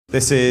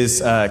This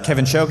is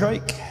Kev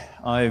Sheldrake.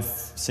 I've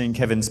seen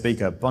Kevin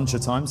speak a bunch of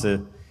times.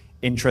 An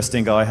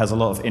interesting guy, has a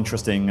lot of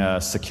interesting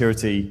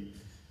security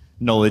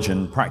knowledge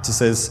and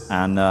practices,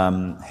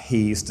 and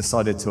he's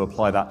decided to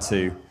apply that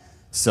to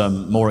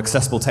some more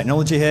accessible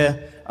technology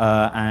here,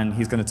 and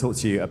he's going to talk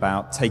to you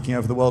about taking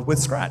over the world with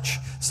Scratch.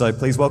 So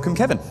please welcome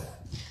Kevin.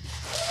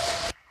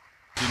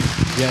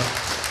 Yeah.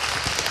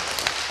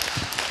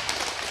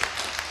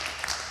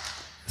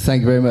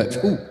 Thank you very much.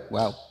 Oh,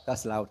 wow,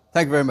 that's loud.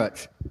 Thank you very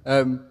much.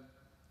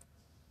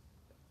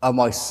 I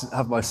might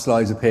have my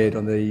slides appeared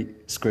on the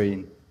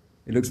screen.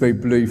 It looks very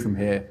blue from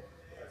here.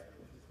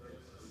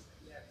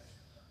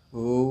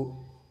 Oh.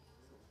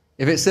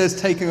 If it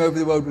says taking over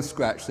the world with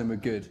Scratch, then we're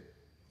good.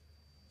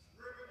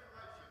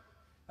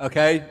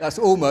 Okay, that's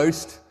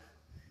almost.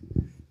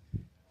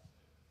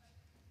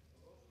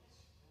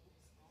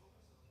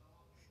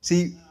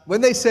 See,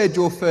 when they said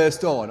you're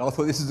first on, I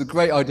thought this is a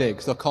great idea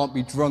because I can't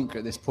be drunk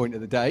at this point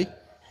of the day,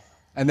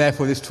 and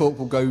therefore this talk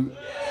will go.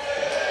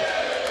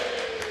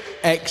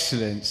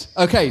 Excellent.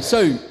 Okay,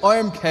 so I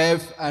am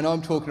Kev, and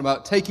I'm talking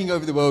about taking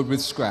over the world with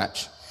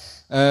Scratch.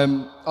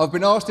 I've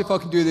been asked if I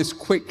can do this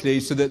quickly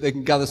so that they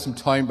can gather some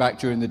time back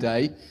during the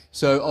day.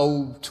 So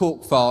I'll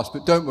talk fast,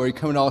 but don't worry,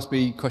 come and ask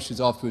me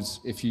questions afterwards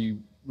if you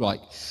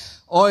like.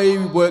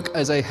 I work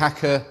as a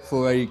hacker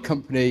for a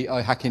company. I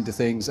hack into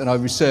things, and I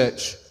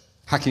research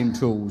hacking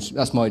tools.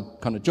 That's my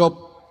kind of job.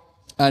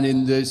 And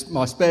in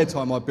my spare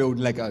time, I build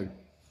Lego.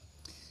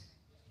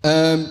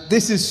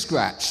 This is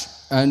Scratch,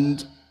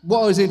 and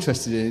what I was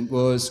interested in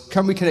was,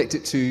 can we connect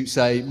it to,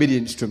 say, MIDI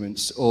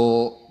instruments,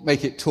 or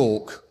make it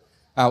talk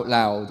out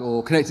loud,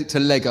 or connect it to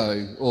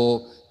Lego,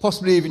 or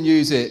possibly even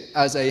use it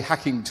as a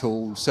hacking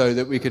tool so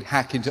that we could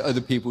hack into other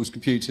people's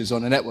computers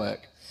on a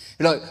network?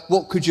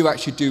 What could you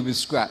actually do with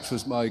Scratch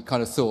was my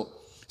kind of thought.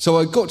 So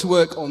I got to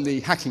work on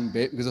the hacking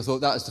bit because I thought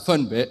that was the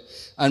fun bit,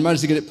 and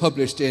managed to get it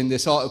published in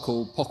this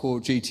article,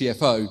 POC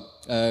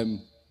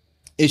GTFO,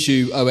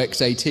 issue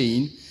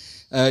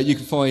OX18. You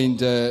can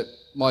find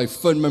my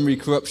fun memory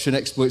corruption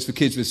exploits for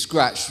kids with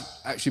Scratch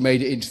actually made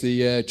it into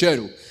the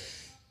journal.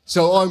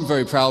 So I'm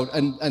very proud,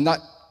 and that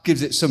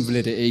gives it some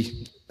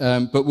validity,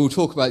 but we'll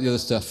talk about the other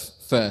stuff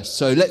first.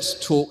 So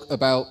let's talk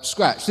about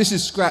Scratch. This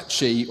is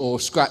Scratchy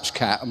or Scratch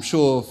Cat. I'm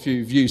sure if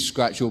you've used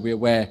Scratch, you'll be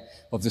aware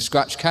of the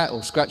Scratch Cat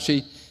or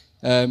Scratchy.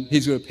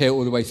 He's going to appear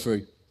all the way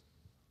through.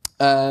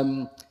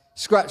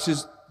 Scratch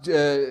is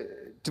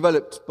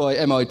developed by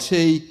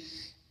MIT.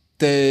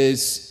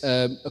 There's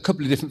a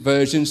couple of different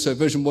versions. So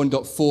version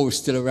 1.4 is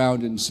still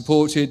around and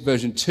supported.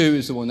 Version 2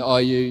 is the one that I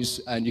use,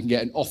 and you can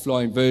get an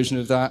offline version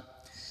of that,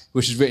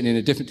 which is written in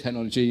a different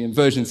technology. And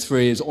version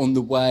 3 is on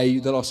the way.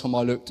 The last time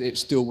I looked, it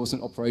still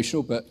wasn't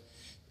operational, but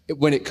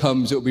when it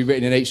comes, it will be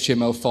written in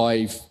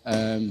HTML5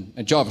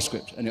 and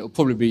JavaScript, and it will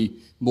probably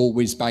be more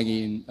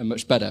whiz-bangy and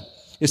much better.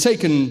 It's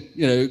taken,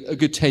 a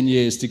good 10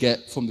 years to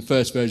get from the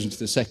first version to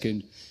the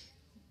second.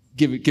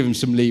 Give them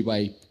some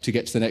leeway to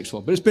get to the next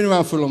one. But it's been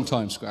around for a long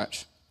time,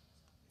 Scratch.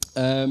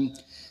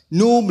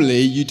 Normally,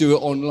 you do it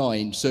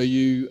online. So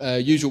you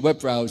use your web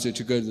browser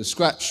to go to the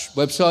Scratch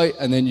website,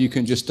 and then you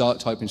can just start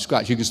typing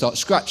Scratch. You can start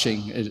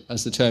scratching,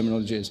 as the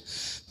terminology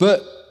is.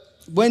 But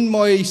when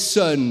my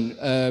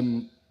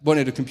son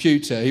wanted a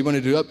computer, he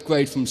wanted to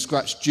upgrade from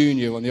Scratch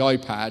Junior on the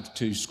iPad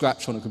to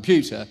Scratch on a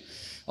computer,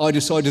 I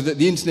decided that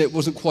the internet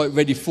wasn't quite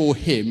ready for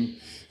him,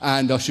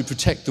 and I should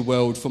protect the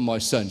world from my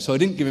son. So I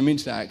didn't give him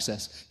internet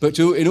access. But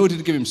in order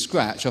to give him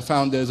Scratch, I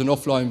found there's an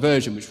offline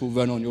version which will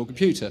run on your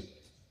computer.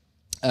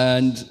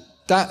 And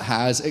that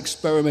has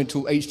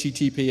experimental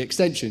HTTP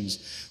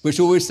extensions, which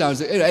always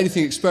sounds,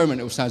 anything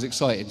experimental sounds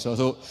exciting. So I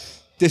thought,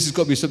 this has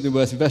got to be something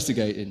worth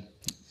investigating.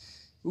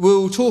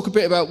 We'll talk a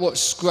bit about what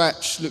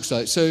Scratch looks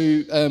like. So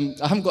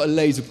I haven't got a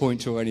laser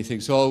pointer or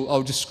anything, so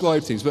I'll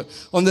describe things. But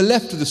on the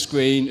left of the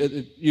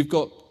screen, you've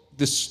got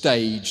the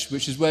stage,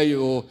 which is where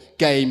your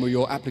game or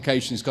your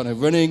application is kind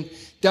of running.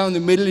 Down the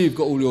middle, you've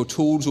got all your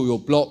tools, all your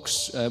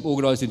blocks,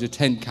 organized into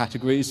 10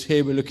 categories.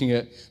 Here we're looking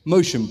at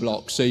motion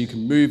blocks, so you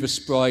can move a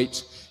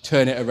sprite,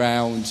 turn it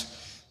around,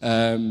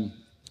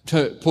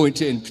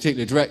 point it in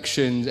particular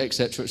directions,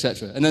 etc.,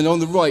 etc. And then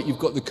on the right, you've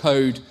got the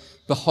code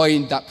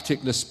behind that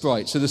particular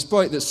sprite. So the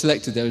sprite that's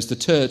selected there is the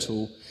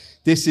turtle.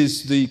 This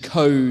is the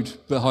code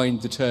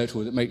behind the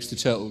turtle that makes the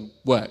turtle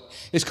work.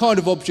 It's kind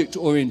of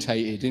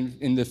object-orientated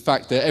in the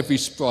fact that every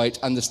sprite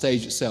and the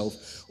stage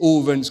itself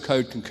all runs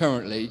code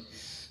concurrently.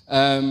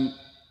 And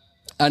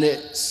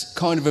it's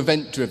kind of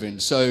event-driven.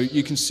 So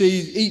you can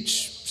see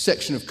each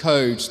section of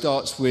code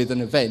starts with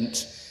an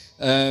event.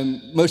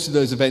 Most of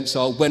those events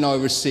are when I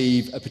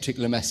receive a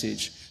particular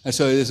message. And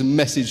so there's a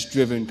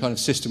message-driven kind of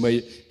system where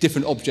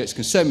different objects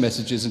can send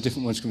messages and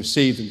different ones can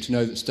receive them to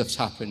know that stuff's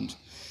happened.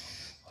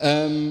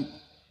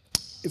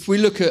 If we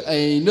look at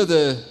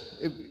the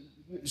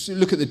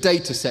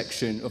data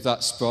section of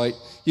that sprite,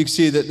 you can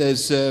see that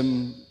there's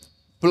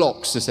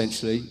blocks,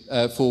 essentially,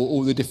 for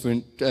all the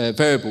different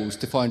variables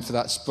defined for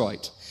that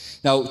sprite.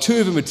 Now, 2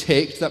 of them are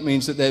ticked. That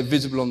means that they're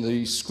visible on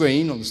the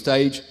screen, on the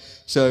stage.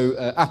 So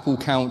apple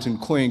count and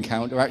coin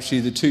count are actually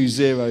the two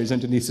zeros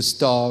underneath the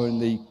star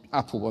and the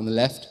apple on the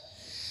left.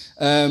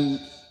 And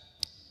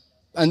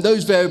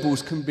those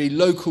variables can be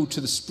local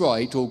to the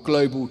sprite or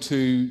global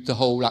to the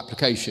whole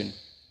application.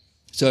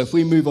 So if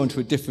we move on to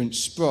a different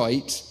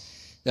sprite,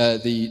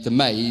 the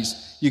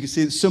maze, you can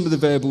see that some of the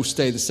variables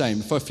stay the same.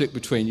 If I flick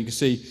between, you can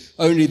see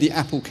only the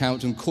apple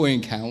count and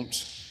coin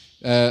count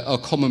are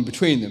common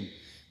between them.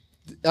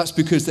 That's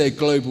because they're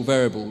global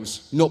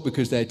variables, not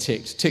because they're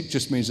ticked. Tick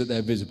just means that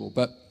they're visible,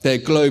 but they're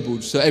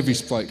global, so every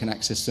sprite can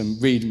access them,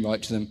 read and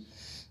write to them.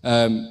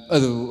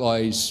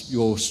 Otherwise,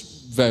 your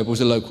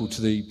variables are local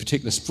to the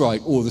particular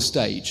sprite or the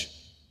stage.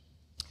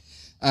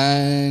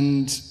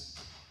 And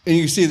you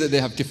can see that they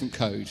have different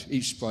code.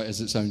 Each sprite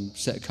has its own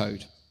set of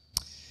code.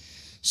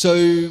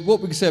 So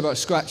what we can say about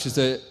Scratch is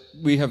that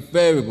we have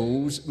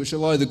variables which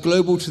are either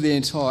global to the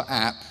entire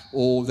app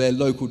or they're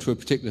local to a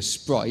particular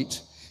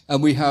sprite.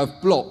 And we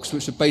have blocks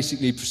which are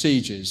basically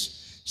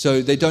procedures.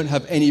 So they don't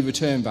have any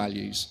return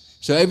values.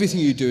 So everything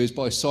you do is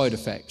by side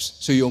effects.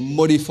 So you're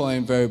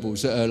modifying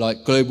variables that are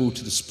like global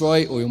to the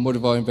sprite, or you're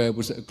modifying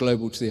variables that are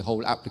global to the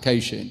whole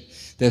application.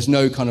 There's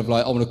no kind of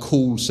like, I want to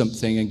call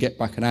something and get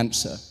back an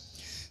answer.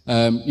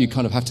 You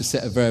kind of have to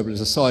set a variable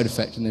as a side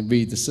effect and then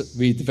read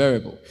the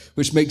variable,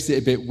 which makes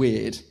it a bit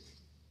weird.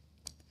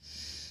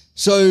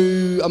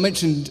 So I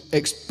mentioned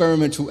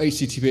experimental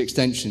HTTP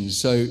extensions.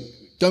 So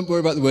don't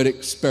worry about the word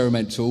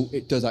experimental,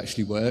 it does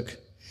actually work.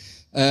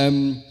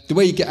 The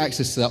way you get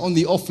access to that, on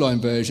the offline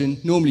version,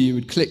 normally you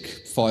would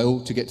click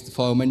File to get to the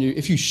File menu.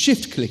 If you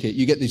shift click it,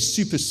 you get this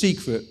super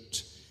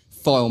secret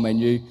File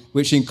menu,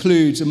 which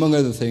includes, among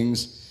other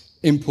things,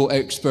 import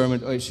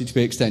experimental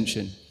HTTP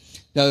extension.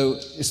 Now,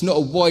 it's not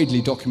a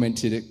widely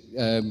documented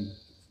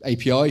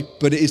API,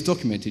 but it is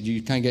documented,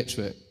 you can get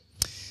to it.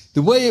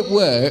 The way it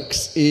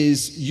works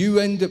is you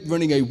end up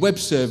running a web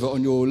server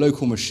on your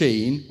local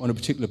machine on a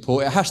particular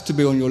port. It has to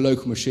be on your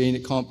local machine,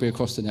 it can't be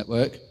across the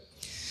network.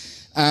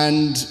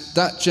 And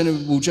that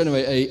will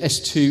generate a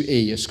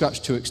S2E, a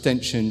Scratch2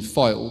 extension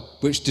file,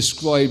 which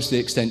describes the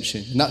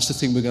extension. And that's the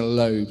thing we're going to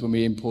load when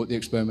we import the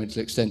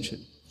experimental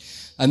extension.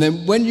 And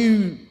then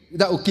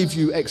that will give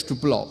you extra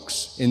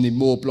blocks in the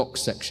More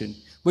Blocks section.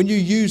 When you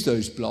use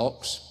those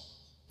blocks,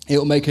 it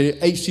will make an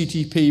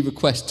HTTP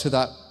request to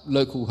that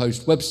local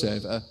host web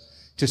server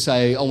to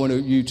say, I want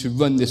you to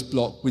run this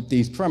block with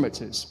these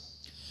parameters.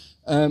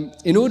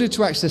 In order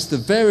to access the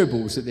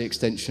variables that the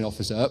extension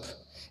offers up,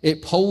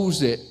 it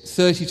polls it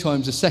 30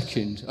 times a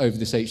second over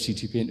this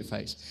HTTP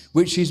interface,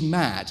 which is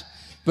mad.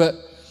 But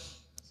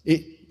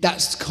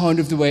that's kind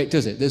of the way it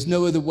does it. There's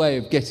no other way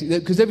of getting it,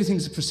 because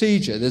everything's a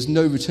procedure, there's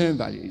no return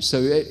values, so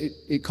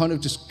it kind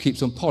of just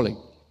keeps on polling.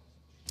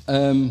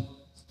 So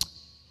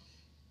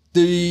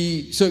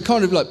it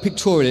kind of like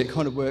pictorially, it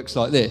kind of works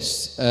like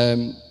this.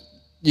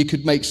 You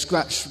could make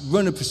Scratch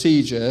run a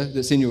procedure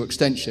that's in your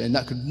extension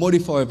that could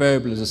modify a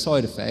variable as a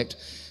side effect,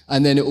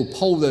 and then it will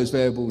poll those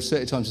variables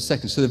 30 times a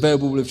second. So the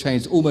variable will have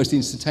changed almost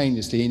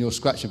instantaneously in your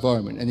Scratch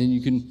environment, and then you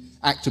can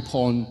act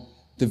upon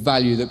the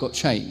value that got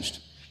changed.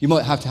 You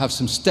might have to have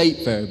some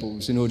state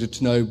variables in order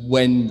to know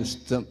when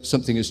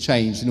something has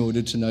changed, in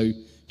order to know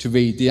to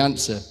read the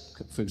answer,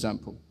 for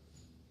example.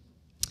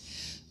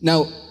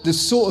 Now, the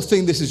sort of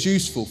thing this is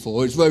useful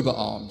for is robot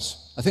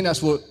arms. I think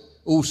that's what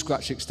all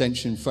Scratch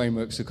extension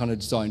frameworks are kind of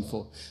designed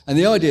for. And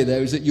the idea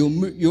there is that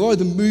you're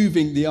either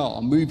moving the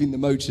arm, moving the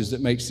motors that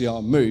makes the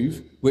arm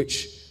move,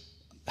 which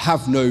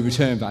have no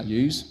return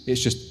values.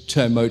 It's just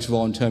turn motor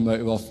on, turn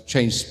motor off,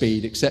 change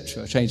speed,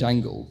 etc., change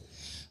angle.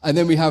 And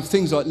then we have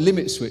things like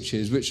limit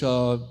switches, which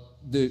are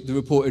the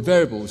reported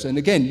variables. And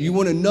again, you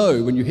want to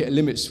know when you hit a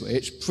limit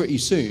switch pretty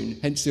soon,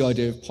 hence the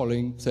idea of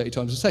polling 30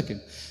 times a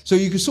second. So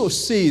you can sort of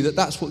see that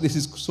that's what this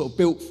is sort of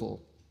built for.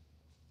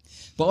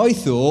 But I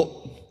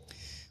thought,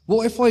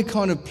 what if I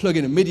kind of plug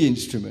in a Midi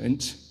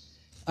instrument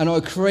and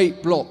I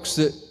create blocks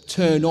that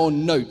turn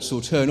on notes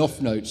or turn off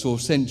notes or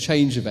send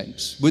change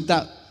events?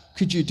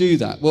 Could you do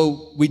that?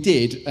 Well, we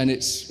did, and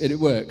it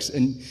works.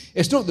 And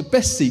it's not the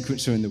best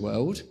sequencer in the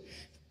world,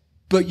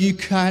 but you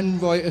can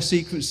write a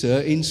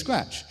sequencer in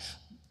Scratch.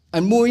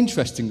 And more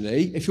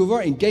interestingly, if you're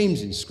writing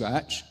games in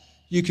Scratch,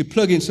 you could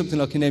plug in something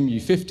like an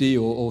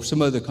MU50 or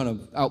some other kind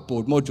of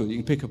outboard module you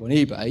can pick up on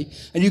eBay,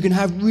 and you can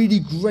have really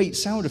great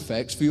sound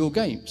effects for your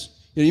games.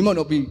 You might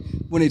not be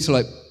wanting to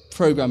like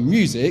program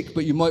music,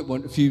 but you might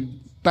want a few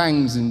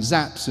bangs and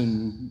zaps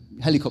and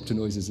helicopter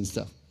noises and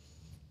stuff.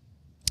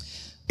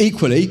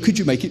 Equally, could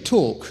you make it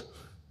talk?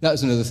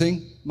 That's another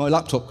thing. My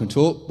laptop can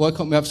talk. Why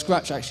can't we have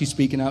Scratch actually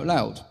speaking out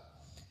loud?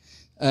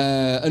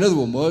 Another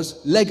one was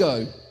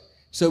Lego.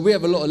 So we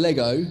have a lot of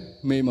Lego,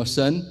 me and my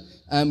son,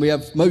 and we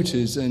have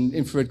motors and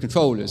infrared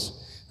controllers.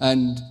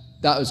 And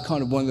that was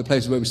kind of one of the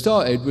places where we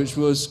started, which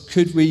was,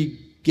 could we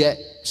get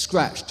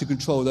Scratch to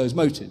control those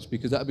motors?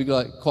 Because that would be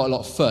like quite a lot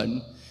of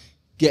fun,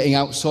 getting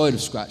outside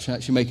of Scratch and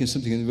actually making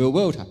something in the real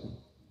world happen.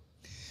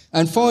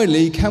 And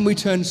finally, can we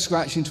turn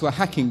Scratch into a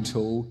hacking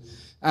tool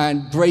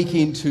and break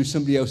into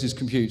somebody else's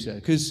computer?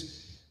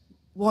 Because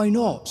why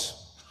not?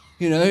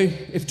 You know,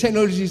 if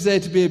technology is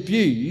there to be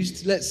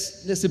abused,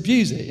 let's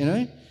abuse it, you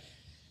know?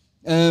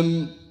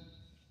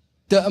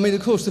 I mean,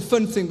 of course, the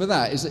fun thing with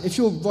that is that if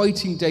you're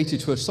writing data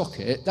to a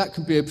socket, that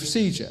can be a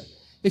procedure.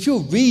 If you're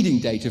reading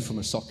data from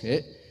a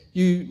socket,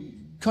 you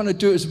kind of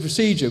do it as a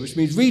procedure, which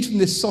means read from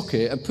this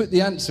socket and put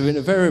the answer in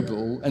a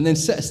variable, and then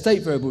set a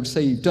state variable to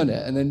say you've done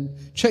it, and then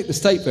check the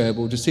state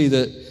variable to see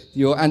that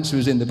your answer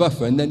is in the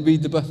buffer, and then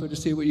read the buffer to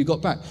see what you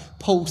got back.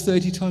 Polls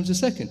 30 times a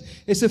second.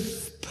 It's a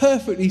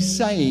perfectly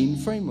sane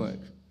framework.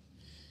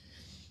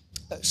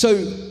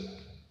 So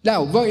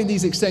now, writing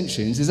these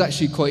extensions is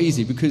actually quite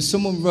easy because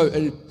someone wrote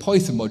a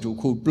Python module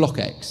called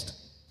blockxt,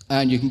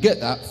 and you can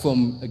get that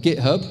from a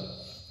GitHub.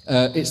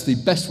 It's the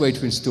best way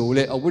to install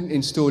it. I wouldn't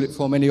install it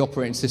from any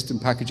operating system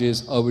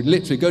packages. I would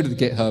literally go to the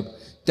GitHub,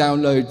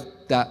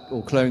 download that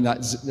or clone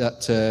that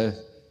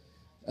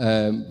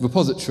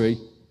repository,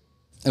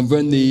 and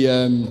run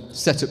the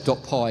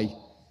setup.py,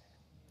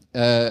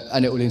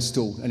 and it will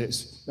install, and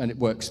it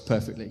works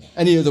perfectly.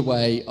 Any other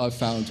way I've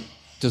found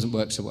doesn't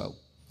work so well.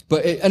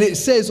 But it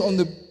says on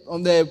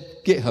their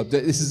GitHub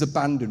that this is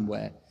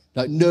abandonware.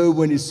 Like, no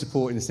one is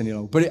supporting this any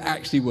longer, but it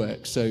actually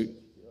works. So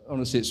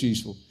honestly, it's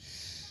useful.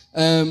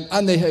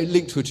 And they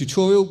link to a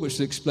tutorial which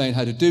will explain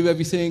how to do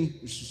everything,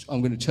 which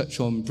I'm going to touch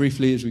on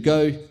briefly as we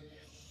go.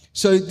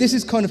 So this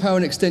is kind of how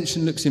an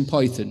extension looks in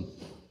Python.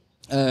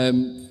 At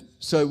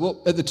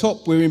the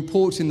top, we're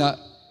importing that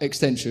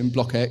extension,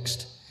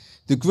 blockxt.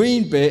 The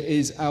green bit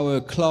is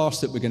our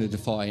class that we're going to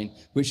define,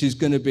 which is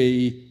going to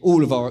be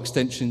all of our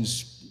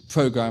extensions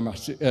program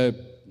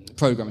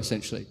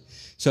essentially.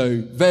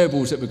 So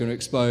variables that we're going to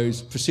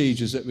expose,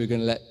 procedures that we're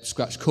going to let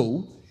Scratch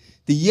call.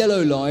 The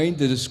yellow line,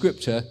 the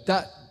descriptor,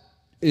 that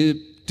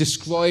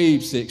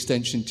describes the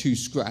extension to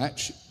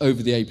Scratch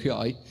over the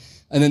API.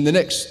 And then the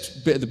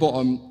next bit at the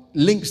bottom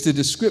links the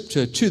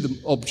descriptor to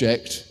the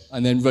object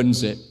and then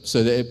runs it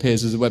so that it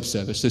appears as a web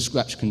service so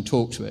Scratch can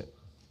talk to it.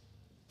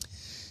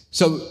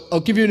 So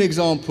I'll give you an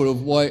example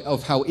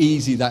of how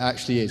easy that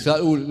actually is. That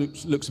all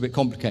looks a bit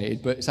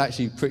complicated, but it's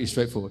actually pretty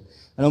straightforward.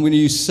 And I'm going to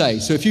use say.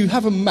 So if you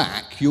have a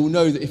Mac, you'll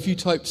know that if you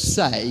type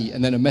say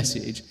and then a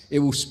message, it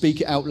will speak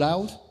it out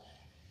loud.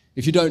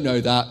 If you don't know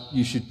that,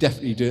 you should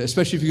definitely do it,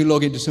 especially if you can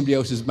log into somebody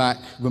else's Mac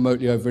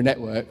remotely over a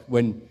network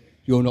when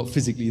you're not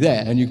physically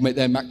there, and you can make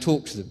their Mac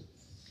talk to them.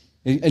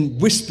 And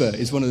whisper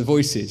is one of the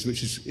voices,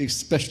 which is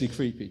especially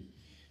creepy.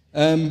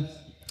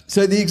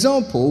 So the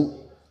example,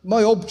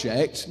 my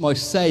object, my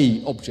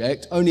say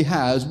object, only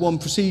has one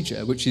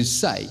procedure, which is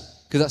say,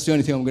 because that's the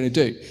only thing I'm going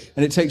to do.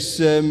 And it takes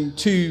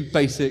two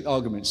basic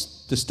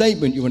arguments, the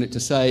statement you want it to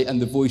say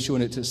and the voice you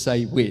want it to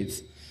say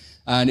with.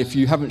 And if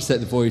you haven't set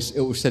the voice,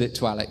 it will set it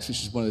to Alex,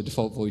 which is one of the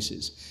default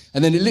voices.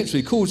 And then it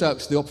literally calls out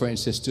to the operating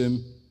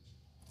system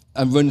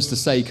and runs the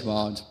say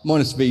command.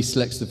 -v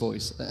selects the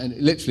voice, and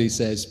it literally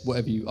says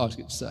whatever you ask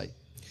it to say.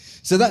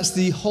 So that's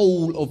the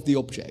whole of the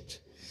object.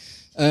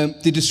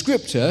 The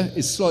descriptor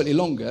is slightly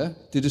longer.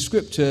 The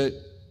descriptor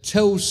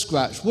tells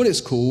Scratch what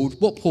it's called,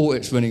 what port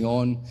it's running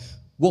on,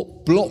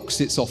 what blocks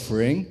it's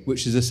offering,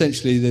 which is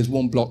essentially there's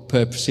one block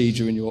per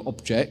procedure in your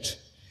object,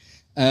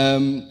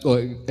 or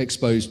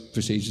exposed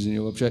procedures in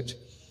your object.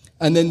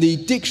 And then the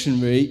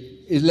dictionary,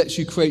 it lets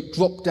you create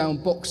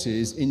drop-down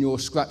boxes in your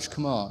Scratch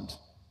command.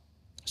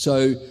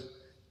 So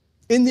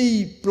in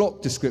the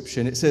block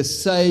description, it says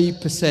say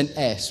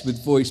 %s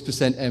with voice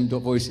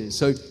 %m.voices.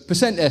 So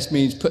 %s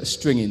means put a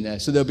string in there.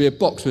 So there'll be a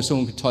box where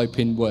someone can type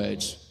in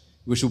words,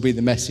 which will be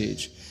the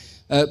message.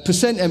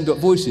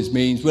 %m.voices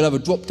means we'll have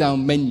a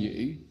drop-down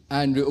menu,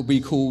 and it will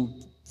be called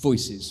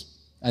voices.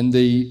 And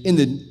in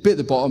the bit at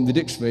the bottom, the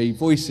dictionary,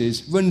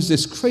 voices, runs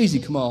this crazy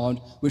command,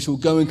 which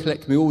will go and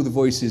collect me all the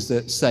voices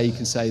that say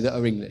can say that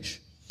are English.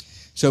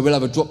 So we'll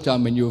have a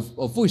drop-down menu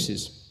of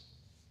voices.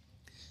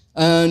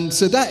 And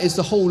so that is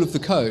the whole of the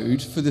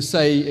code for the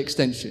say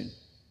extension,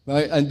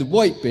 right? And the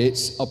white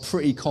bits are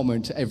pretty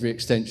common to every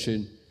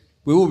extension.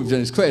 All we've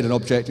done is created an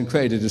object and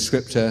created a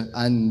descriptor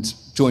and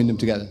joined them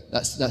together.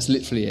 That's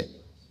literally it.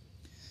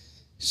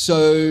 So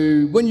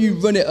when you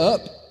run it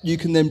up, you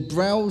can then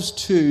browse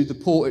to the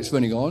port it's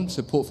running on,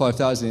 so port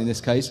 5000 in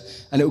this case,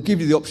 and it will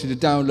give you the option to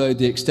download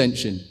the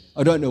extension.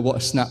 I don't know what a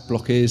snap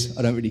block is,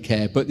 I don't really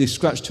care, but the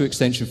Scratch2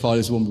 extension file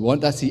is the one we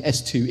want. That's the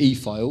S2E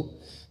file.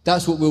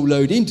 That's what we'll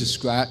load into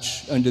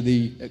Scratch under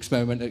the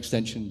experimental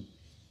extension.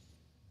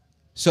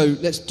 So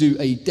let's do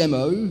a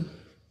demo.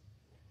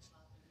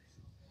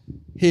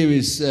 Here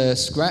is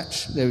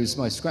Scratch. There is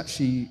my Scratch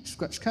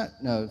cat.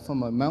 No, from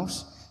my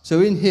mouse.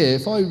 So in here,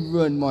 if I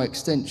run my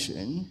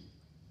extension,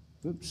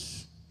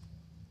 oops,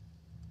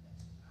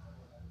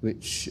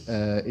 which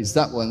is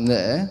that one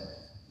there,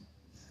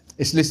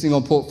 it's listening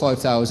on port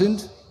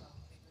 5000.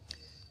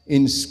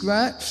 In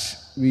Scratch,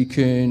 we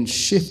can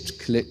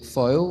shift-click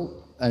file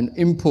and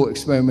import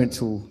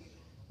experimental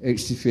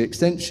HTTP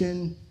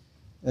extension,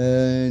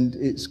 and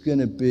it's going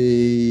to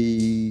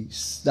be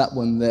that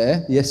one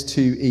there, the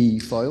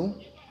S2E file.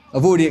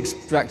 I've already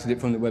extracted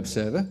it from the web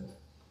server.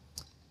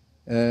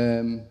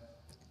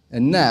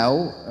 And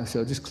now,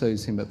 actually I'll just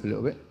close him up a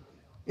little bit.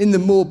 In the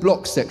more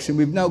blocks section,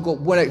 we've now got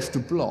one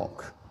extra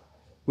block,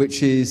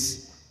 which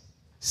is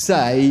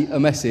say a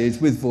message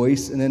with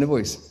voice and then a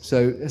voice.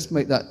 So let's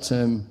make that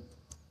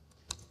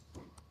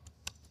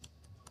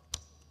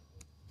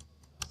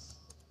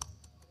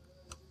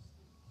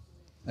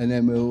and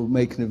then we'll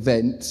make an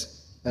event.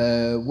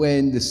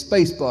 When the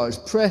space bar is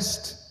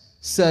pressed,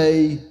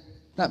 say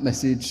that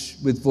message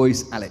with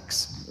voice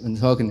Alex. And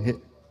so I can hit.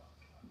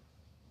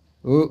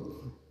 Oh.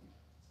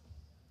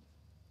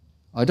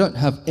 Why don't I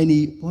have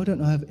any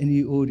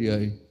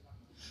audio?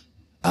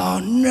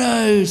 Oh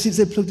no, since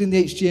they plugged in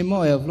the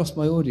HDMI, I've lost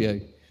my audio.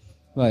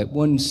 Right,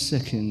 1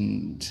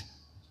 second.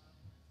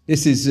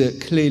 This is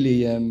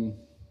clearly a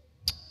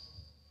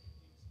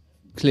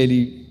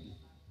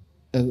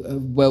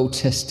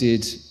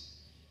well-tested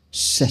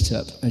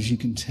setup, as you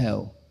can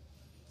tell.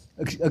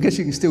 I guess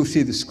you can still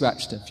see the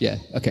scratch stuff, yeah,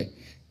 okay.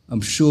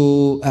 I'm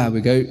sure,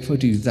 we go, if I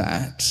do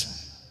that,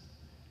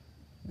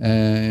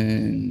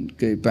 and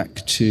go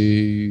back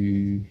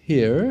to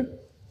here.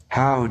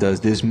 How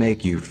does this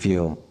make you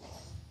feel?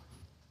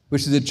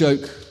 Which is a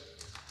joke,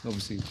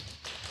 obviously.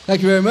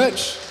 Thank you very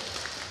much.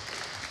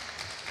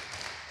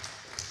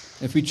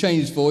 If we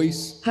change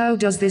voice. How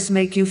does this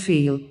make you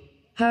feel?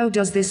 How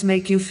does this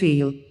make you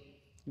feel?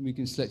 We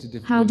can select a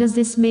different How one. does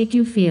this make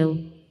you feel?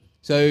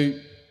 So,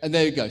 and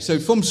there you go. So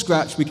from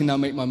scratch, we can now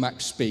make my Mac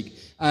speak.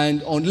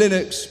 And on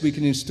Linux, we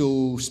can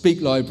install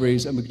speak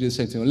libraries, and we can do the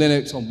same thing on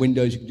Linux. On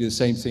Windows, you can do the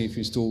same thing if you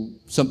install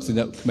something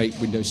that would make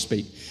Windows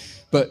speak.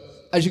 But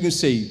as you can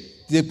see,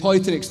 the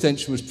Python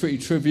extension was pretty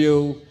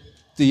trivial.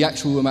 The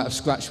actual amount of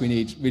scratch we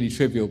need, really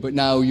trivial. But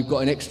now you've got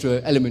an extra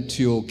element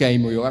to your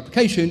game or your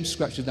application,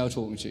 Scratch is now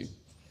talking to you.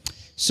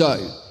 So,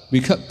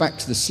 we cut back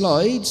to the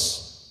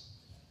slides.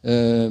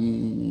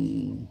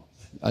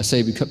 I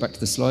say we cut back to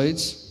the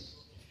slides.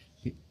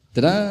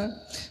 Ta-da!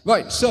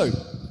 Right, so,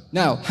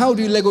 now, how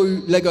do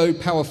Lego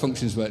power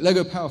functions work?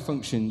 Lego power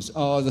functions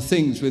are the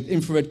things with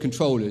infrared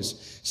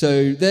controllers.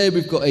 So there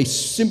we've got a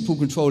simple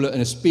controller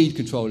and a speed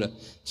controller.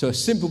 So a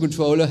simple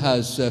controller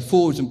has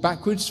forwards and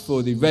backwards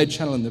for the red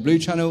channel and the blue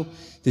channel.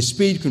 The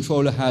speed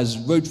controller has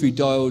rotary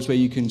dials where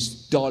you can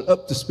dial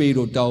up the speed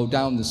or dial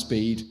down the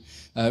speed,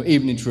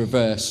 even into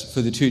reverse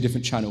for the two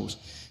different channels.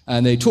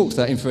 And they talk to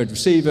that infrared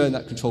receiver, and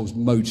that controls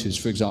motors,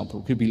 for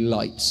example. It could be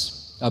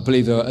lights. I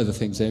believe there are other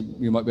things that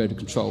you might be able to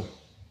control.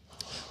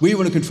 We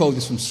want to control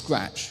this from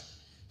scratch.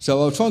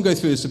 So I'll try and go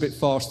through this a bit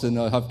faster than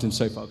I have done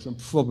so far, because I'm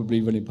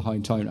probably running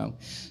behind time now.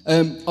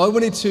 I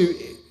wanted to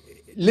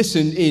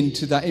listen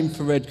into that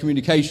infrared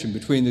communication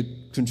between the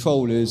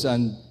controllers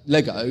and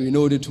Lego in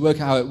order to work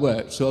out how it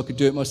works, so I could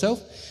do it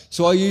myself.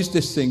 So I used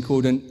this thing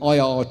called an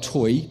IR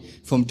toy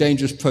from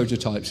Dangerous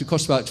Prototypes. It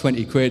costs about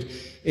 20 quid.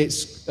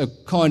 It's a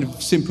kind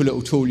of simple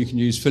little tool you can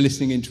use for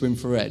listening into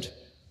infrared.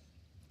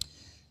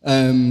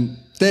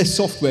 Their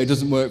software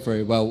doesn't work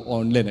very well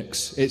on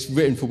Linux. It's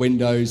written for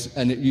Windows,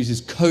 and it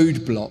uses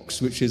code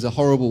blocks, which is a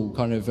horrible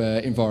kind of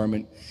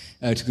environment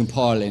to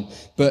compile in.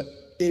 But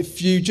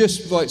if you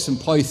just write some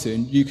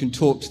Python, you can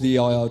talk to the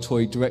IR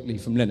toy directly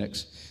from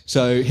Linux.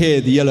 So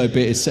here, the yellow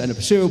bit is setting up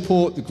a serial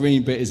port, the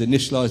green bit is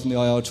initializing the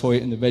IR toy,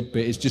 and the red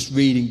bit is just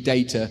reading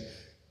data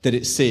that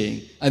it's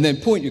seeing. And then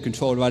point your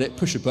controller at it,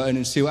 push a button,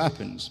 and see what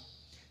happens.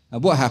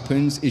 And what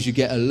happens is you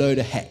get a load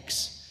of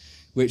hex,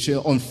 which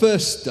on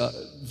first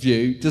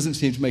view doesn't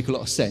seem to make a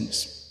lot of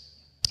sense.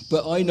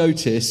 But I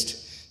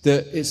noticed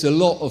that it's a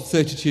lot of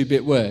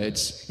 32-bit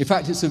words. In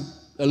fact, it's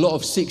a lot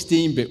of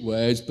 16-bit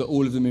words, but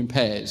all of them in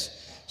pairs.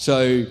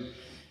 So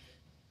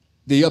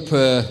the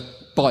upper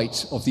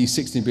byte of these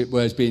 16-bit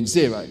words being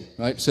 0,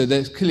 right? So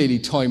there's clearly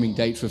timing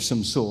data of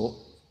some sort.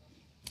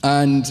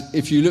 And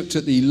if you looked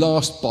at the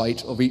last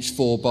byte of each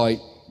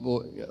 4-byte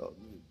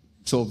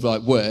sort of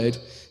like word,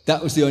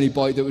 that was the only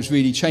byte that was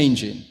really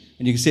changing.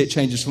 And you can see it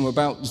changes from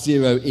about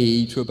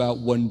 0E to about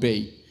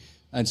 1B.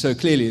 And so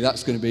clearly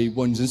that's going to be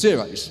ones and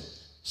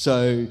zeros.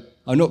 So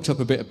I knocked up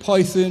a bit of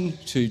Python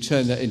to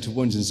turn that into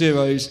ones and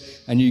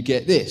zeros, and you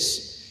get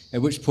this.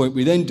 At which point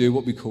we then do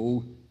what we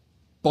call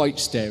byte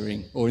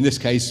staring, or in this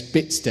case,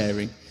 bit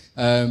staring.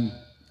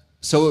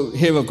 So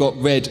here I've got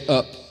red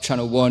up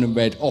channel 1 and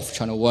red off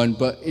channel 1,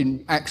 but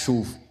in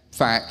actual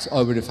fact,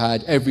 I would have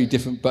had every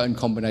different button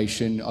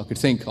combination I could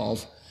think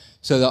of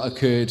so that I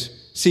could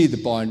see the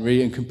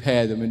binary and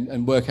compare them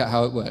and work out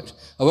how it worked.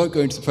 I won't go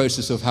into the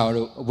process of how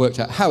I worked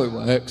out how it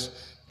works,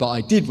 but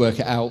I did work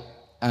it out,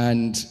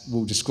 and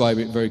we'll describe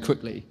it very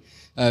quickly.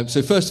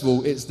 So first of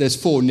all, there's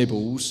 4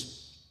 nibbles,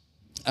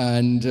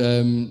 and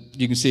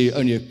you can see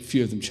only a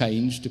few of them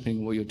change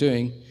depending on what you're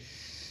doing.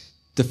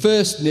 The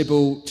first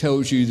nibble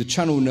tells you the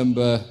channel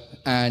number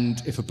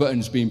and if a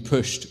button's been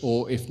pushed,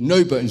 or if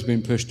no button's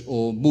been pushed,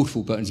 or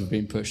multiple buttons have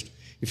been pushed.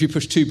 If you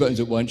push 2 buttons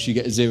at once, you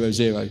get a 0,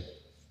 0.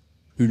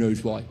 Who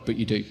knows why, but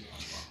you do.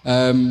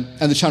 And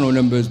the channel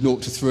numbers 0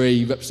 to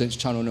 3 represents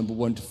channel number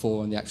 1 to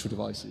 4 on the actual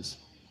devices.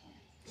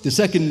 The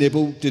second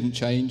nibble didn't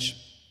change.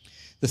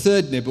 The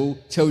third nibble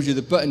tells you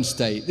the button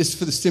state. This is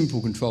for the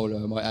simple controller,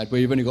 I might add,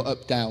 where you've only got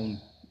up, down.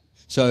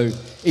 So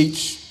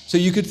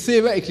you could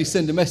theoretically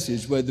send a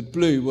message where the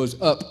blue was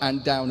up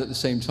and down at the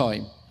same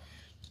time.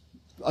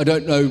 I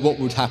don't know what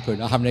would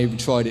happen. I haven't even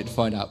tried it to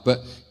find out. But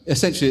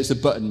essentially, it's a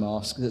button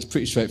mask. That's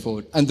pretty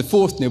straightforward. And the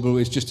fourth nibble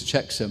is just a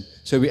checksum.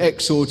 So we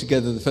XOR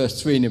together the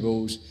first three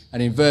nibbles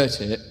and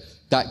invert it.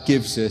 That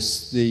gives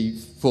us the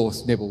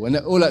fourth nibble. And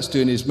all that's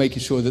doing is making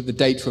sure that the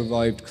data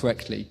arrived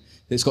correctly,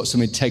 that it's got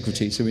some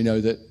integrity, so we know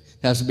that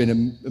there hasn't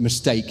been a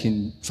mistake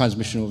in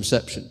transmission or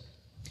reception.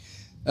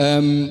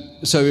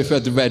 So if we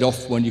had the red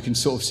off one, you can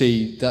sort of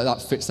see that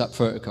that fits that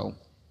protocol.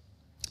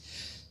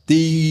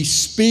 The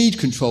speed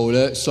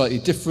controller is slightly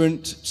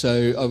different.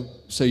 So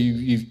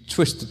you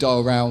twist the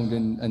dial around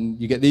and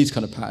you get these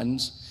kind of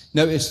patterns.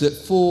 Notice that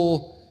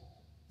for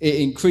it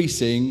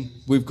increasing,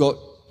 we've got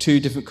two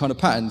different kind of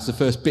patterns. The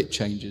first bit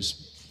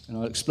changes, and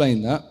I'll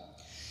explain that.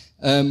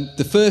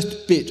 The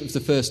first bit of the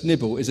first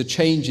nibble is a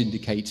change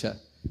indicator.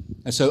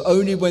 And so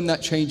only when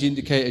that change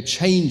indicator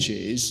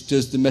changes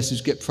does the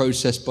message get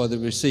processed by the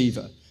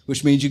receiver,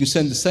 which means you can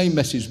send the same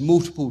message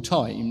multiple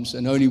times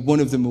and only one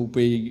of them will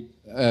be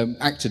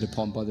acted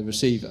upon by the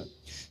receiver.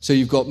 So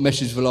you've got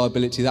message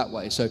reliability that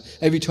way. So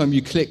every time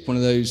you click one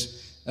of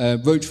those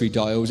rotary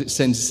dials, it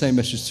sends the same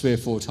message 3 or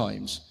 4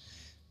 times.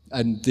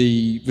 And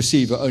the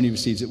receiver only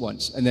receives it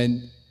once. And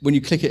then when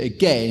you click it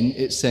again,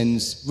 it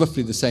sends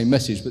roughly the same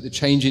message, but the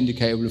change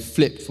indicator will have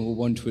flipped from a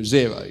 1 to a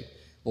 0,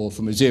 or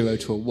from a 0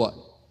 to a 1.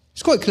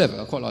 It's quite clever,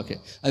 I quite like it.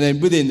 And then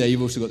within there,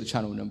 you've also got the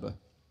channel number.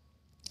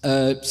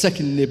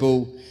 Second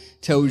nibble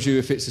tells you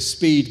if it's a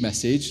speed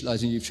message,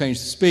 as in you've changed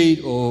the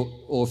speed,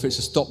 or if it's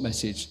a stop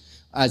message,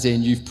 as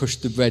in you've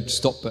pushed the red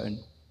stop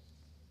button.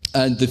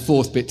 And the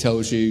fourth bit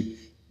tells you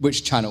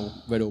which channel,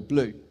 red or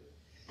blue.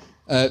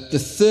 The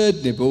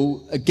third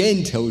nibble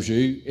again tells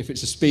you if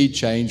it's a speed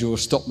change or a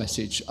stop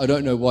message. I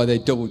don't know why they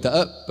doubled that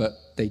up, but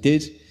they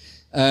did.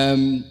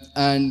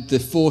 And the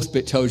fourth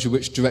bit tells you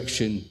which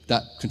direction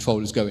that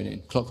controller's going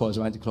in, clockwise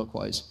or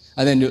anti-clockwise.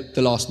 And then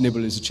the last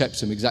nibble is a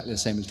checksum, exactly the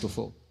same as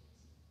before.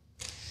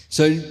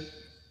 So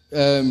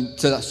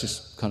that's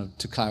just kind of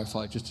to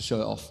clarify, just to show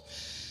it off.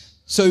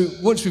 So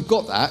once we've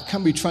got that,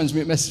 can we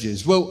transmit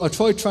messages? Well, I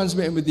tried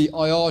transmitting with the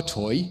IR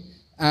toy,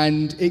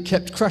 and it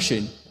kept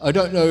crashing. I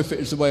don't know if it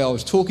was the way I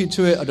was talking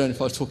to it, I don't know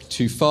if I was talking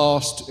too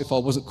fast, if I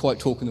wasn't quite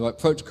talking the right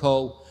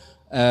protocol,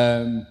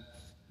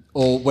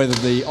 or whether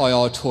the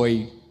IR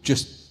toy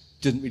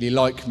just didn't really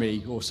like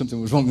me or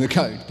something was wrong with the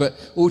code.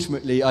 But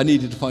ultimately, I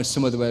needed to find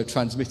some other way of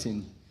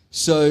transmitting.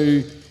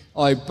 So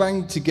I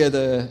banged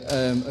together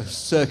a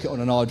circuit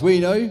on an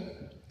Arduino,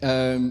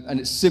 and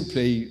it's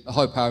simply a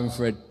high-power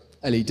infrared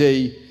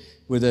LED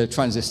with a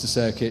transistor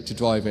circuit to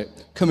drive it.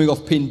 Coming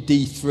off pin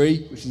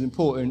D3, which is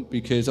important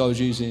because I was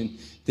using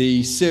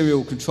the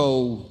serial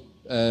control,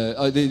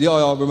 the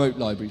IR remote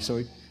library,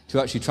 sorry,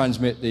 to actually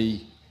transmit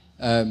the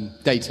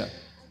data.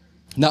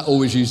 And that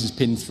always uses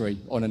pin 3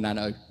 on a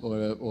Nano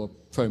or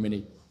a Pro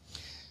Mini.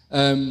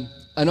 And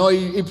I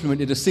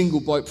implemented a single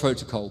byte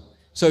protocol.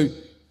 So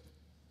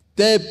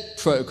their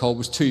protocol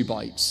was 2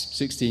 bytes,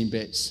 16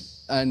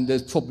 bits. And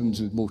there's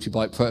problems with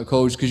multi-byte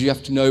protocols because you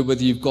have to know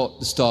whether you've got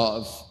the start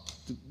of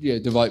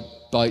the right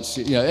bytes.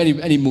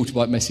 Any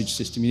multi-byte message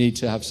system, you need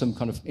to have some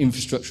kind of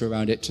infrastructure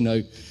around it to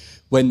know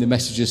when the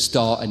messages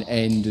start and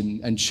end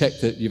and check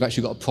that you've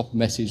actually got a proper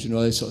message and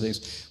all those sort of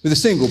things. With a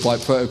single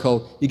byte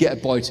protocol, you get a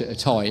byte at a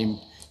time.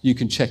 You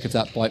can check if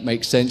that byte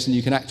makes sense and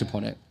you can act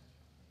upon it.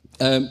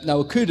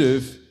 Now I could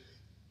have,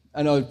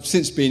 and I've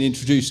since been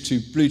introduced to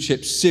Blue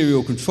Chip's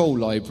serial control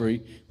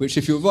library, which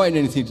if you're writing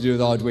anything to do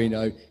with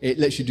Arduino, it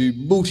lets you do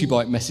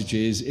multi-byte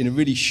messages in a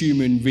really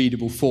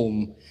human-readable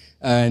form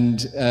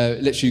and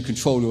lets you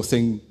control your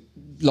thing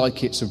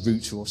like it's a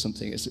router or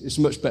something. It's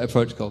a much better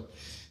protocol.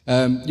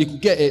 You can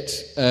get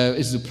it,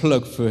 this is a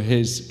plug for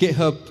his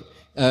GitHub.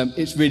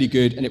 It's really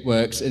good and it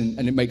works and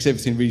it makes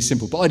everything really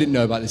simple. But I didn't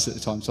know about this at the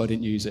time, so I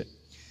didn't use it.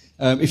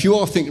 If you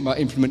are thinking about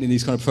implementing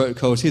these kind of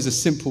protocols, here's a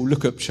simple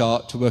lookup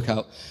chart to work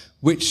out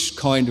which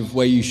kind of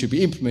way you should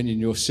be implementing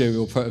your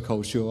serial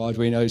protocols to your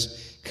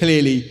Arduinos.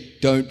 Clearly,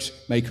 don't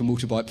make a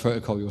multi-byte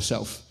protocol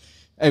yourself.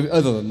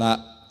 Other than that,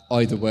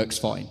 either works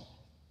fine.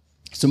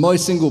 So my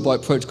single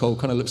byte protocol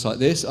kind of looks like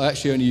this. I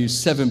actually only use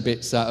 7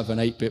 bits out of an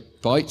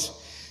 8-bit byte.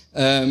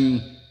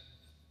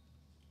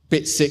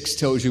 Bit 6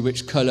 tells you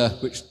which color,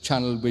 which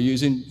channel we're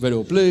using, red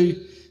or blue.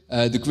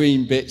 The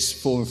green bits,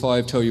 4 and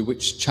 5, tell you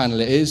which channel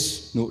it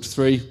is, 0 to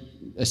 3,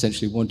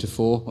 essentially 1 to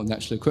 4 on the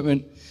actual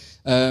equipment.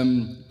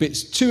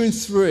 Bits 2 and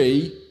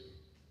 3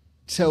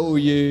 tell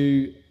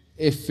you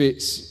if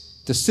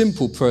it's the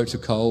simple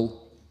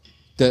protocol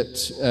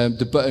that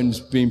the button's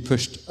being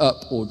pushed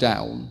up or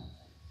down.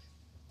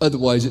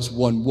 Otherwise, it's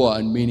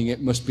 1-1, meaning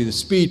it must be the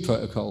speed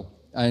protocol.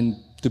 And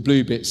the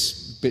blue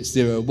bits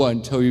 0,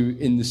 1, tell you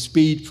in the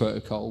speed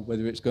protocol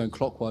whether it's going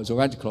clockwise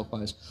or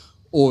anti-clockwise,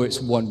 or it's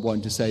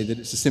 1-1 to say that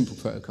it's a simple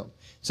protocol.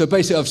 So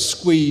basically, I've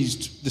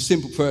squeezed the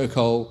simple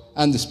protocol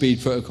and the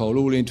speed protocol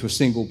all into a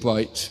single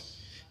byte,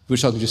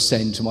 which I can just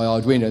send to my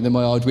Arduino. And then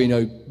my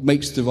Arduino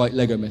makes the right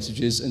Lego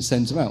messages and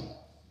sends them out.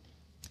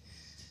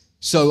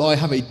 So I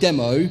have a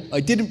demo. I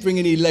didn't bring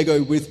any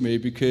Lego with me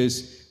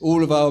because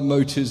all of our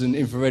motors and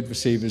infrared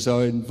receivers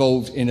are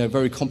involved in a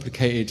very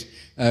complicated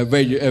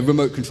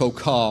remote control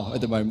car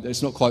at the moment.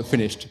 It's not quite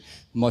finished.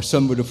 My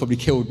son would have probably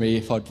killed me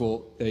if I'd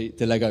brought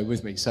the Lego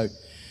with me. So,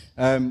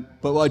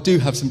 but I do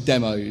have some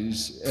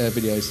demos,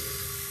 videos.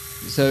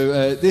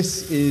 So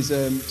this is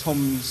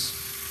Tom's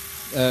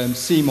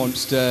Sea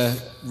Monster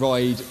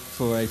ride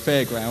for a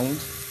fairground,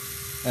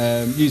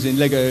 using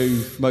Lego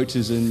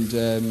motors and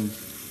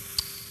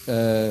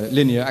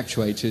linear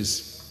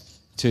actuators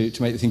to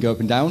make the thing go up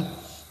and down.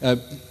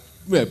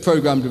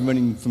 Programmed and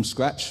running from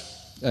scratch.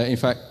 In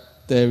fact,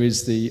 there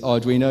is the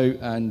Arduino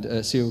and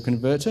a serial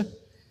converter.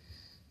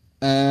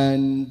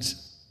 And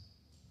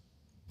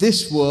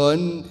this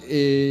one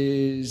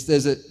is,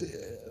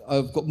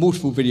 I've got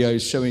multiple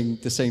videos showing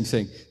the same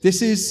thing.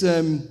 This is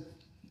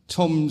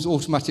Tom's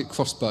automatic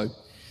crossbow.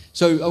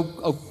 So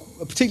I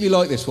particularly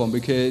like this one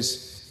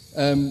because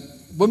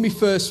when we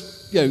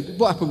first,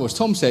 what happened was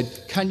Tom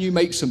said, can you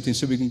make something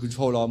so we can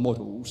control our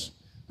models?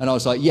 And I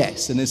was like,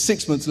 yes. And then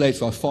 6 months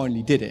later, I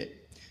finally did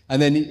it.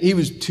 And then he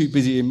was too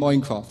busy in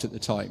Minecraft at the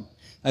time.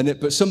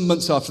 But some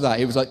months after that,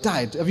 he was like,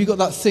 Dad, have you got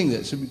that thing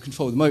that so we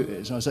control the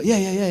motors? And I was like,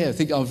 yeah. I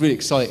think I was really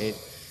excited.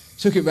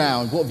 Took it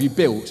round, what have you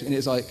built? And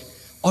it's like,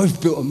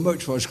 I've built a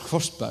motorized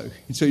crossbow.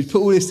 And so he's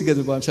put all this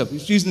together by himself.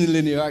 He's using the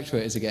linear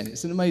actuators again.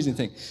 It's an amazing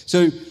thing.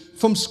 So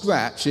from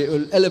scratch, it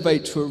will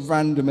elevate to a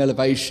random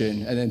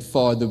elevation and then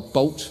fire the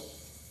bolt.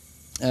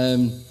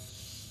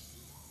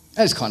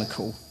 That's kind of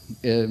cool.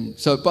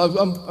 But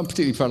I'm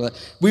particularly proud of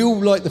that. We all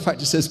like the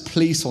fact it says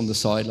police on the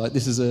side. Like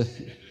this is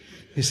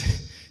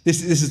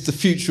this is the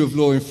future of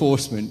law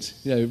enforcement,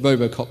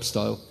 RoboCop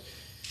style.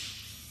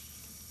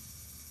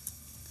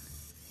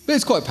 But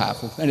it's quite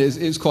powerful, and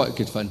it's quite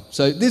good fun.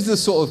 So these are the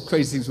sort of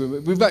crazy things.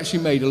 We've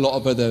actually made a lot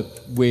of other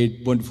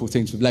weird, wonderful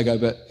things with Lego,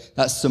 but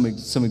that's some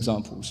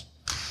examples.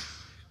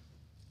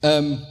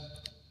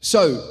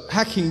 So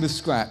hacking with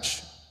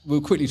Scratch. We'll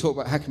quickly talk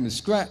about hacking with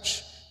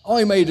Scratch.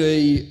 I made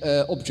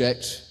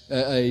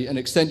an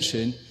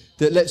extension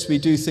that lets me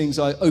do things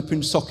like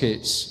open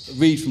sockets,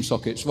 read from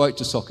sockets, write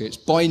to sockets,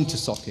 bind to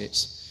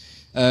sockets,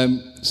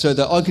 so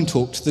that I can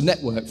talk to the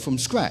network from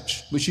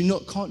scratch, which you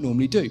can't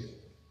normally do.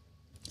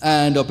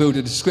 And I built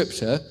a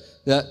descriptor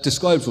that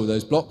describes all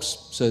those blocks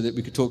so that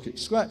we could talk to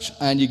scratch,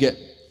 and you get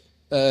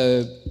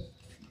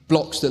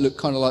blocks that look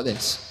kind of like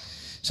this.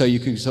 So you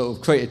can sort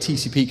of create a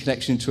TCP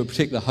connection to a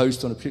particular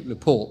host on a particular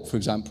port, for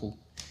example,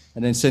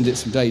 and then send it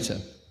some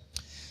data.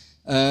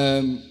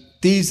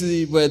 These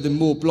are the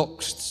more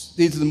blocks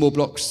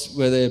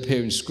where they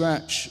appear in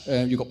Scratch.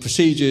 You've got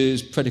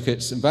procedures,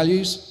 predicates, and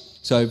values.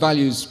 So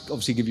values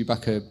obviously give you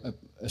back a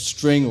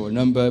string or a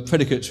number.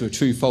 Predicates are a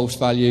true-false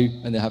value,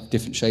 and they have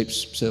different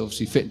shapes, so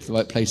obviously fit into the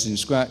right places in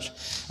Scratch.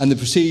 And the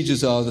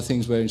procedures are the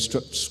things where you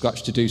instruct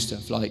Scratch to do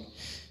stuff, like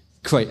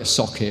create a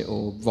socket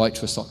or write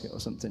to a socket or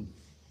something.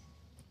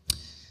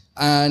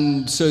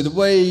 And so the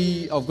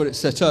way I've got it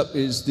set up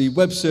is the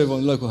web server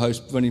on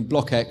localhost running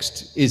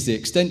blockxt is the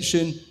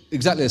extension,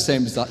 exactly the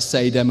same as that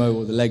say demo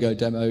or the Lego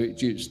demo.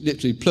 You just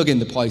literally plug in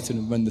the Python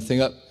and run the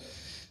thing up,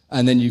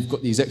 and then you've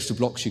got these extra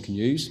blocks you can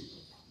use.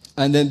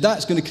 And then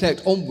that's going to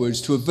connect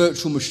onwards to a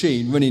virtual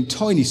machine running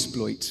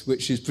TinySploit,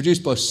 which is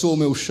produced by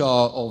Sawmill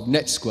Shah of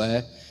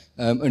NetSquare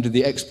under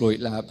the Exploit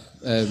Lab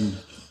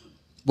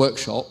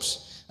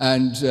workshops.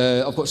 And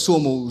I've got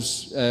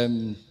Sawmill's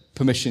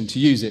permission to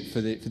use it for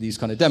these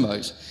kind of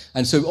demos.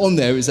 And so on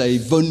there is a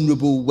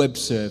vulnerable web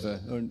server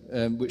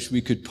which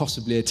we could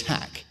possibly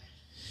attack.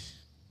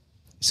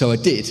 So I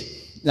did.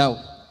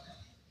 Now,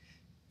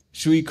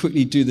 should we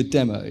quickly do the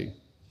demo?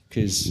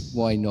 Because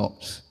why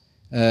not?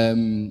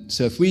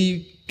 So if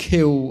we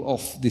kill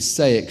off this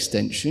say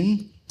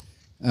extension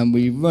and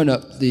we run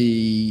up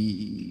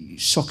the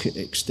socket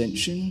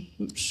extension,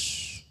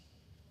 oops,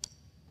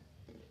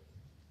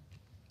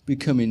 we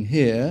come in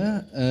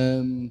here.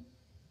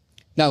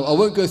 Now, I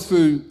won't go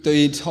through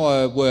the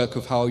entire work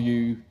of how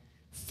you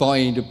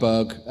find a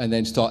bug and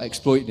then start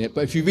exploiting it,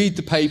 but if you read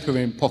the paper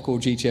in POC or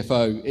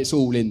GTFO, it's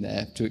all in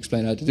there to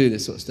explain how to do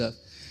this sort of stuff.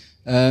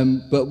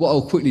 But what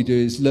I'll quickly do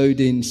is load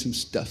in some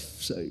stuff.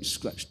 So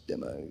Scratch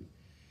demo.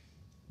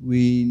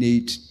 We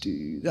need to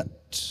do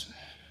that.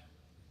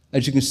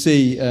 As you can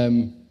see,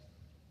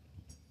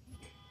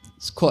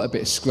 it's quite a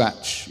bit of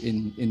Scratch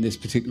in this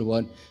particular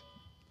one.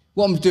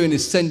 What I'm doing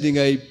is sending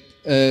a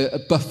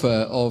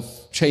buffer of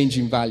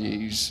changing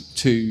values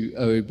to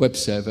a web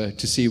server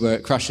to see where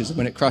it crashes, and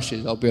when it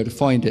crashes, I'll be able to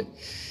find it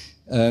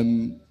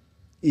in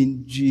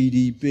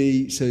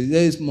GDB. So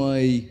there's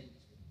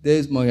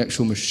my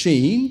actual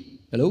machine.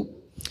 Hello.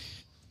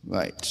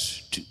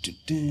 Right.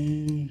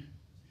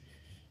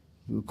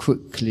 We'll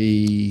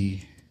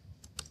quickly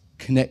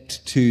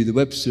connect to the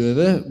web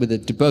server with a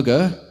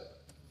debugger,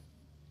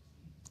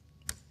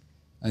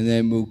 and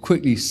then we'll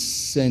quickly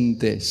send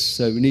this.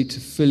 So we need to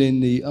fill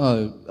in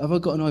have I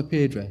got an IP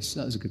address?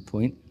 That was a good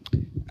point.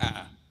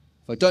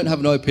 If I don't have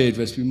an IP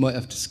address, we might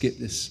have to skip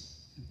this.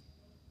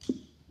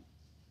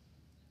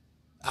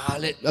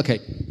 Okay,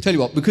 tell you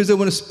what, because I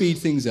want to speed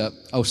things up,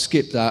 I'll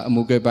skip that and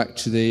we'll go back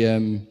to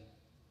the...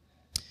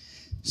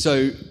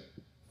 So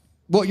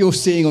what you're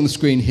seeing on the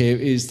screen here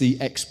is the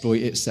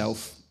exploit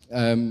itself.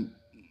 As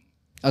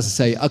I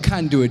say, I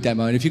can do a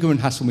demo, and if you come and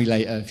hassle me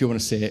later, if you want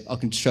to see it, I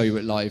can show you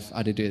it live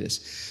how to do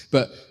this.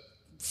 But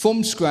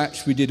from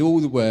scratch, we did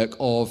all the work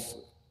of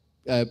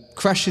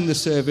crashing the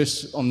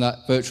service on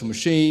that virtual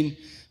machine,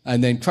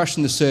 and then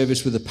crashing the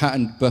service with a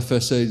patterned buffer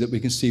so that we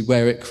can see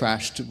where it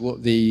crashed,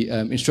 what the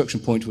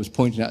instruction pointer was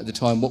pointing at the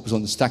time, what was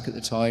on the stack at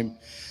the time.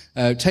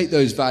 Take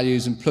those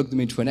values and plug them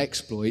into an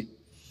exploit,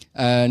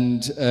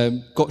 and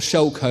got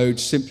shell code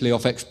simply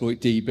off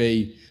exploit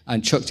DB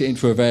and chucked it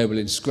into a variable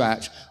in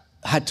Scratch.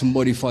 Had to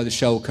modify the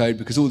shell code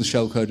because all the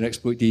shell code in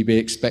exploit DB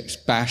expects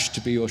bash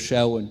to be your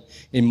shell, and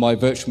in my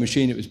virtual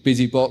machine it was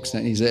busybox,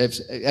 and that needs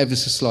ever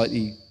so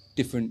slightly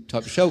different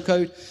type of shell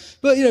code.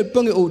 But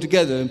bung it all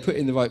together and put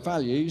in the right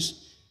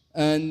values,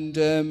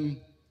 and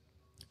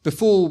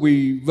before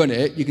we run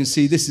it, you can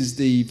see this is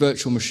the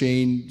virtual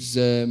machine's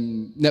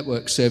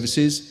network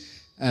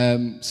services.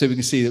 So we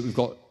can see that we've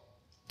got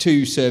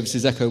two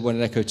services, Echo 1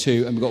 and Echo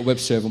 2, and we've got a web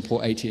server on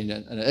port 18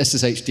 and an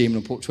SSH daemon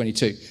on port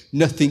 22.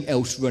 Nothing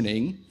else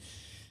running.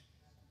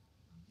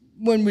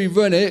 When we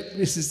run it,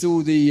 this is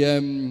all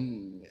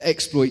the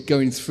exploit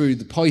going through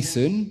the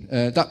Python.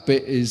 That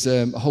bit is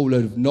a whole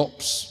load of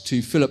nops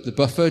to fill up the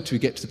buffer to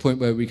get to the point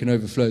where we can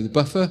overflow the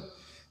buffer.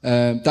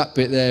 That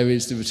bit there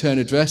is the return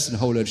address and a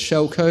whole load of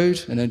shell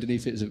code, and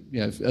underneath it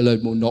is a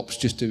load more nops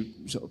just to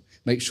sort of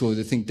make sure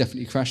the thing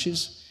definitely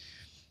crashes.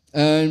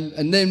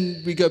 And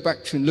then we go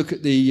back to and look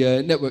at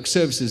the network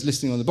services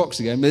listing on the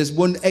box again. There's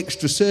one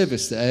extra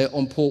service there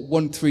on port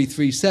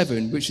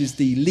 1337, which is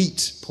the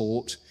LEET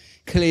port.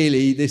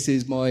 Clearly, this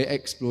is my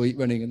exploit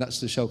running, and that's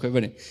the shellcode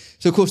running.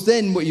 So, of course,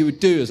 then what you would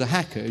do as a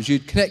hacker is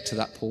you'd connect to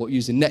that port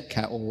using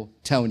Netcat or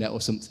Telnet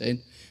or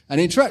something and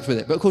interact with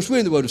it. But, of course, we're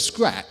in the world of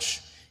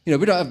Scratch. We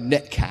don't have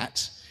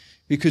Netcat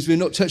because we're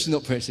not touching the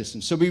operating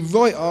system. So we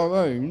write our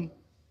own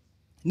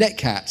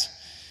Netcat.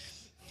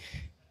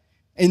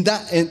 And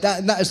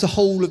that is the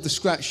whole of the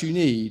Scratch you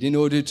need in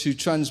order to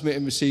transmit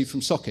and receive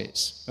from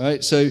sockets.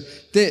 Right? So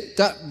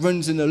that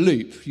runs in a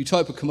loop. You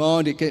type a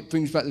command, it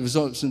brings back the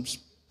results and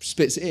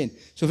spits it in.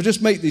 So if I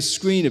just make this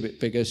screen a bit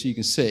bigger so you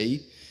can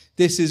see,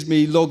 this is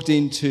me logged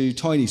into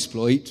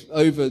Tinysploit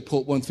over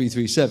port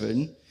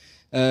 1337.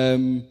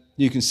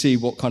 You can see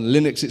what kind of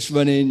Linux it's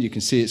running. You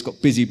can see it's got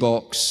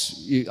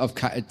busybox. I've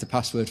catted the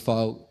password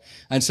file.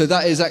 And so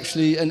that is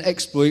actually an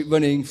exploit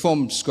running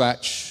from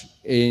Scratch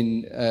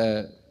in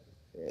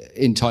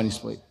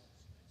Tinysploit.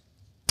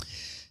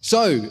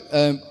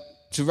 So,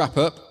 to wrap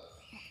up,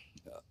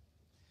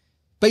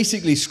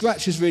 basically,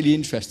 Scratch is really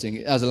interesting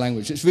as a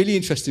language. It's really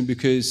interesting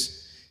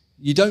because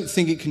you don't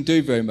think it can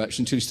do very much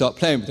until you start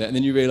playing with it, and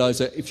then you realize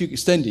that if you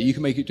extend it, you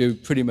can make it do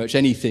pretty much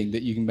anything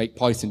that you can make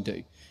Python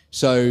do.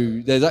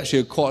 So there's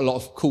actually quite a lot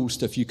of cool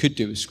stuff you could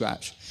do with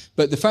Scratch.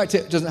 But the fact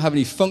it doesn't have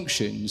any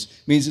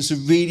functions means it's a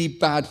really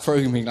bad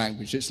programming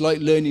language. It's like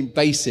learning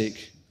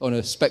BASIC on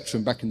a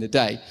Spectrum back in the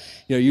day.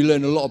 You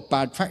learn a lot of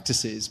bad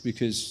practices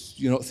because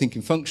you're not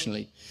thinking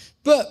functionally.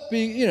 But,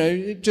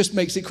 it just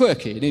makes it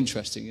quirky and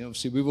interesting.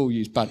 Obviously, we've all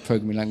used bad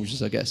programming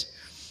languages, I guess.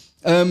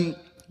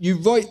 You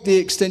write the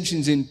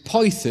extensions in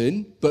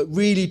Python, but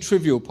really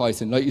trivial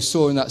Python, like you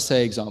saw in that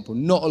say example.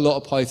 Not a lot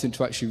of Python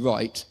to actually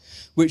write,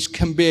 which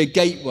can be a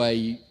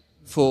gateway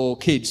for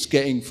kids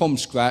getting from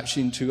Scratch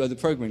into other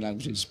programming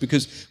languages.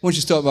 Because once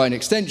you start writing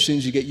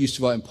extensions, you get used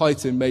to writing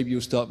Python. Maybe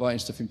you'll start writing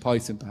stuff in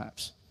Python,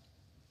 perhaps.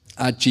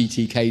 Add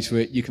GTK to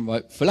it, you can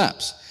write for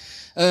laps.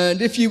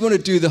 And if you want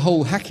to do the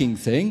whole hacking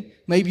thing,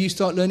 maybe you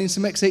start learning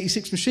some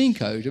x86 machine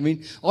code.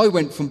 I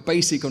went from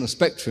BASIC on a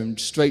Spectrum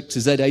straight to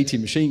Z80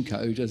 machine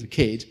code as a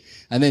kid,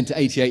 and then to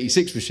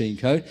 8086 machine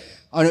code.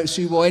 I don't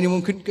see why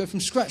anyone couldn't go from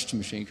Scratch to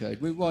machine code.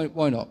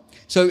 Why not?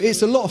 So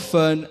it's a lot of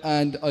fun,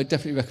 and I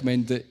definitely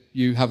recommend that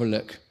you have a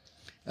look.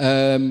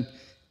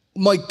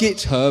 My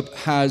GitHub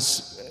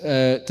has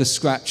the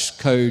Scratch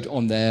code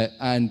on there,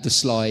 and the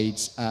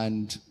slides,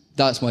 and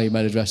that's my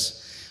email address.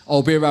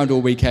 I'll be around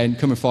all weekend.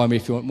 Come and find me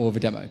if you want more of a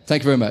demo.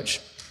 Thank you very much.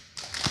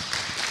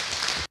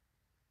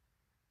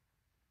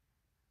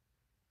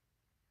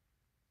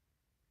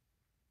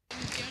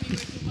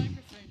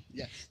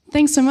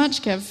 Thanks so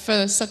much, Kev,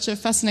 for such a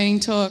fascinating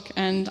talk.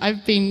 And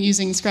I've been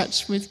using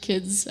Scratch with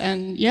kids,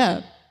 and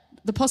yeah,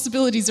 the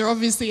possibilities are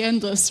obviously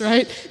endless,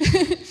 right?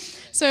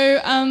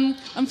 So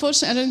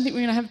unfortunately, I don't think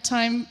we're going to have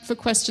time for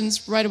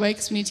questions right away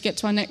because we need to get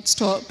to our next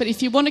talk. But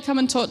if you want to come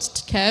and talk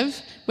to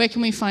Kev, where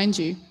can we find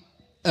you?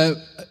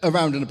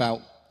 Around and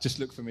about. Just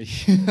look for me.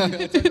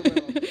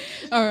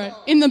 All right.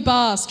 In the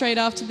bar straight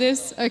after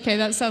this? Okay,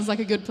 that sounds like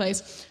a good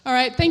place. All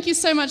right. Thank you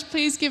so much.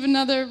 Please give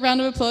another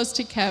round of applause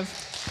to Kev.